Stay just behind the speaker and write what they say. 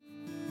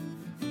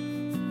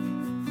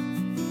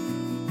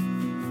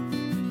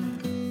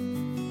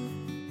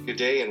Good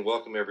day and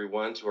welcome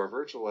everyone to our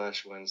virtual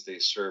Ash Wednesday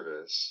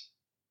service.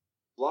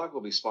 The vlog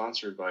will be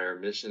sponsored by our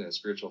Mission and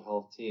Spiritual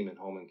Health team in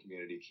Home and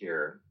Community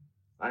Care.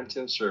 I'm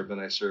Tim Serban.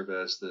 I serve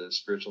as the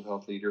Spiritual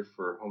Health Leader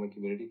for Home and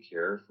Community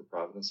Care for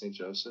Providence St.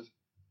 Joseph.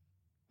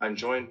 I'm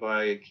joined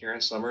by Karen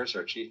Summers,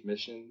 our Chief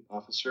Mission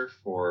Officer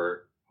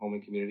for Home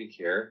and Community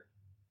Care,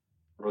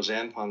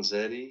 Roseanne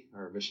Ponzetti,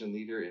 our Mission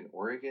Leader in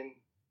Oregon,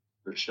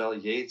 Rochelle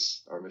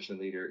Yates, our Mission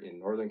Leader in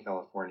Northern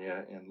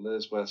California, and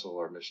Liz Wessel,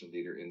 our Mission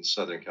Leader in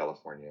Southern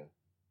California.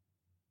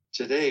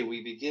 Today,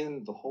 we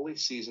begin the holy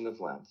season of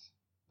Lent,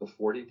 the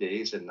 40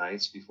 days and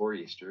nights before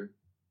Easter,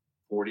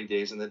 40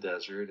 days in the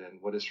desert,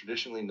 and what is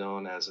traditionally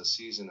known as a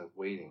season of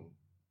waiting.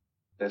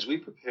 As we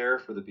prepare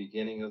for the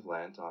beginning of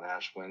Lent on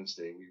Ash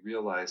Wednesday, we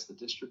realize the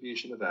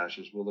distribution of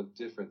ashes will look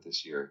different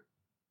this year,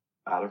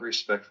 out of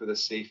respect for the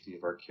safety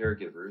of our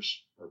caregivers,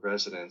 our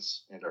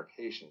residents, and our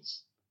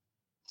patients.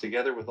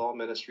 Together with all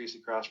ministries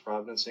across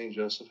Providence St.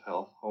 Joseph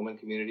Health, Home and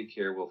Community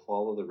Care will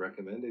follow the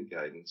recommended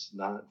guidance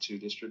not to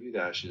distribute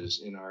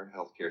ashes in our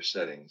healthcare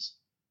settings.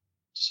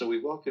 So we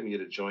welcome you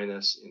to join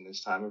us in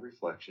this time of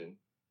reflection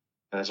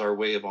as our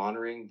way of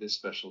honoring this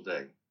special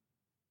day.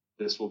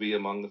 This will be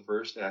among the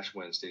first Ash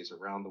Wednesdays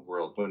around the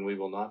world when we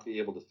will not be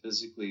able to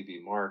physically be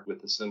marked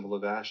with the symbol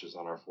of ashes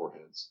on our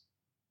foreheads.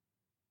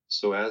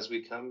 So as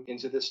we come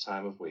into this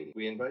time of waiting,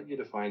 we invite you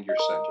to find your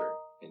center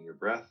in your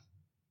breath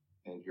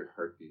and your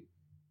heartbeat.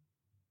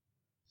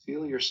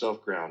 Feel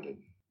yourself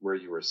grounded where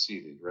you are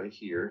seated right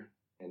here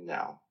and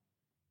now.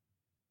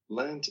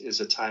 Lent is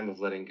a time of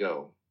letting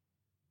go,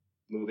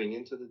 moving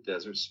into the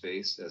desert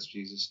space as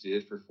Jesus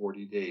did for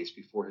 40 days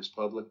before his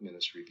public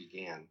ministry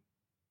began.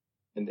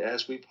 And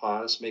as we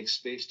pause, make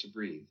space to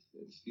breathe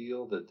and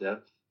feel the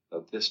depth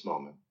of this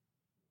moment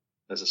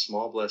as a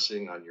small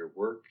blessing on your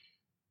work,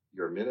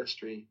 your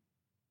ministry,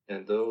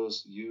 and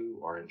those you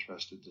are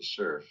entrusted to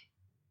serve.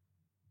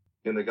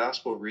 In the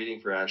Gospel reading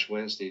for Ash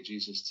Wednesday,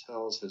 Jesus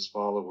tells his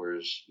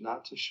followers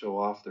not to show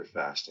off their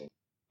fasting,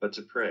 but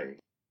to pray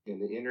in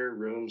the inner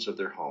rooms of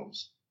their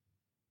homes.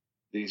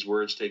 These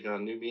words take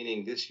on new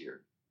meaning this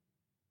year,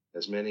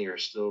 as many are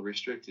still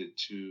restricted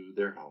to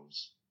their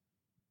homes.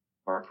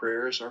 Our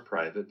prayers are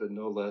private, but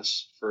no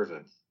less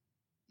fervent.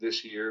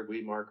 This year,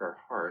 we mark our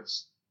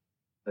hearts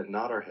and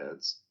not our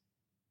heads.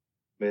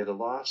 May the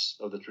loss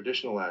of the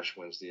traditional Ash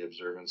Wednesday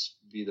observance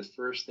be the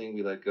first thing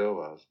we let go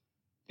of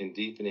in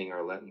deepening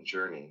our Lenten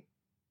journey.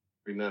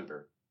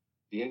 Remember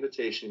the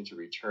invitation to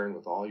return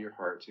with all your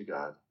heart to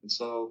God. And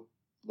so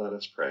let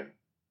us pray.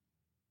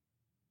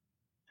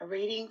 A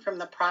reading from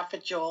the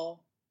prophet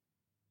Joel.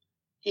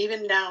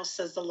 Even now,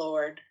 says the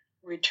Lord,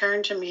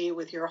 return to me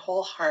with your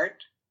whole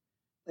heart,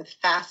 with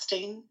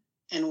fasting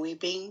and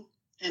weeping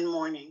and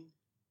mourning.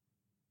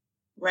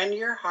 Rend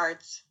your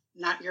hearts,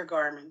 not your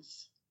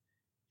garments,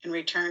 and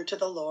return to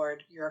the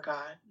Lord your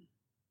God.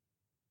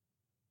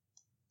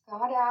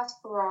 God asks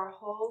for our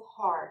whole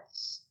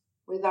hearts,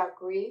 with our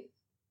grief,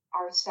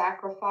 our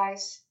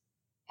sacrifice,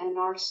 and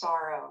our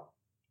sorrow.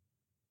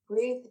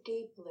 Breathe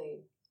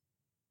deeply.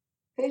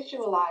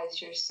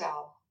 Visualize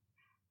yourself.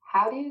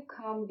 How do you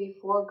come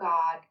before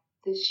God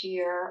this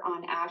year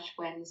on Ash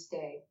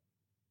Wednesday?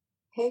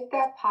 Take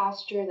that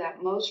posture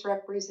that most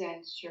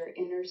represents your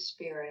inner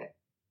spirit.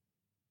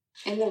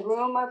 In the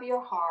room of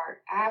your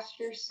heart, ask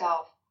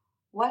yourself,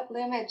 what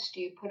limits do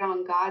you put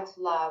on God's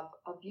love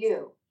of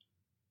you?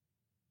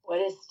 What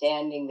is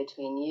standing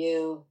between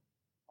you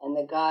and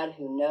the God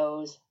who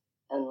knows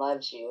and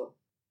loves you?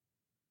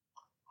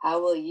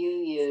 How will you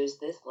use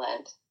this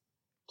Lent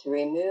to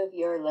remove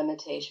your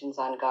limitations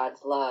on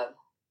God's love?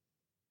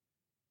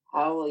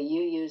 How will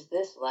you use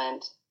this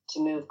Lent to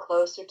move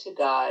closer to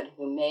God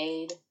who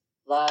made,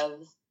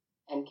 loves,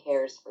 and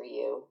cares for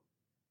you?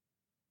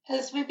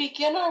 As we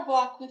begin our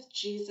walk with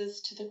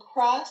Jesus to the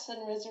cross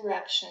and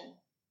resurrection,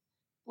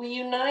 we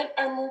unite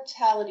our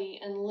mortality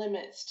and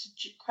limits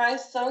to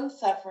Christ's own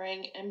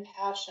suffering and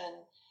passion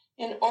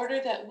in order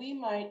that we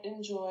might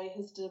enjoy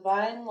his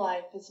divine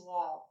life as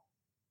well.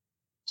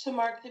 To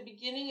mark the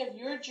beginning of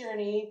your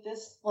journey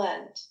this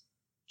Lent,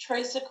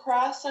 trace a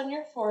cross on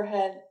your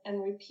forehead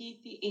and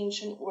repeat the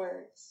ancient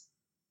words.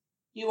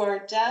 You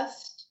are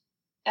dust,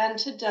 and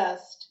to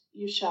dust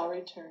you shall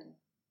return.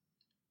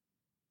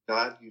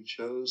 God, you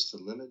chose to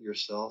limit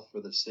yourself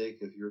for the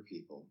sake of your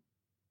people.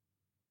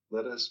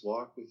 Let us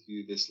walk with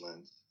you this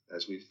Lent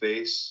as we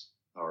face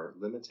our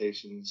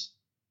limitations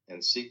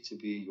and seek to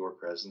be your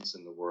presence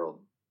in the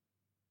world.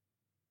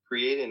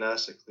 Create in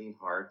us a clean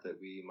heart that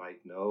we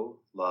might know,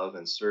 love,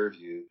 and serve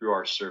you through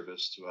our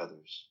service to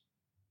others.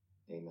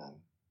 Amen.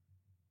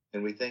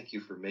 And we thank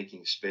you for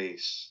making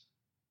space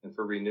and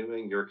for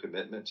renewing your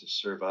commitment to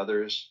serve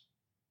others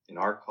in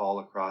our call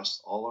across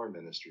all our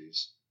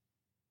ministries.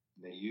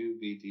 May you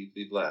be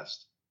deeply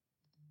blessed.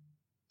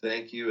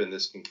 Thank you, and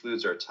this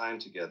concludes our time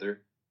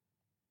together.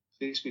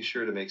 Please be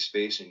sure to make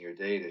space in your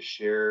day to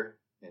share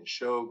and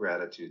show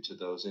gratitude to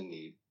those in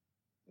need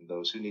and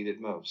those who need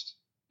it most.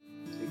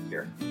 Take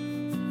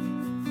care.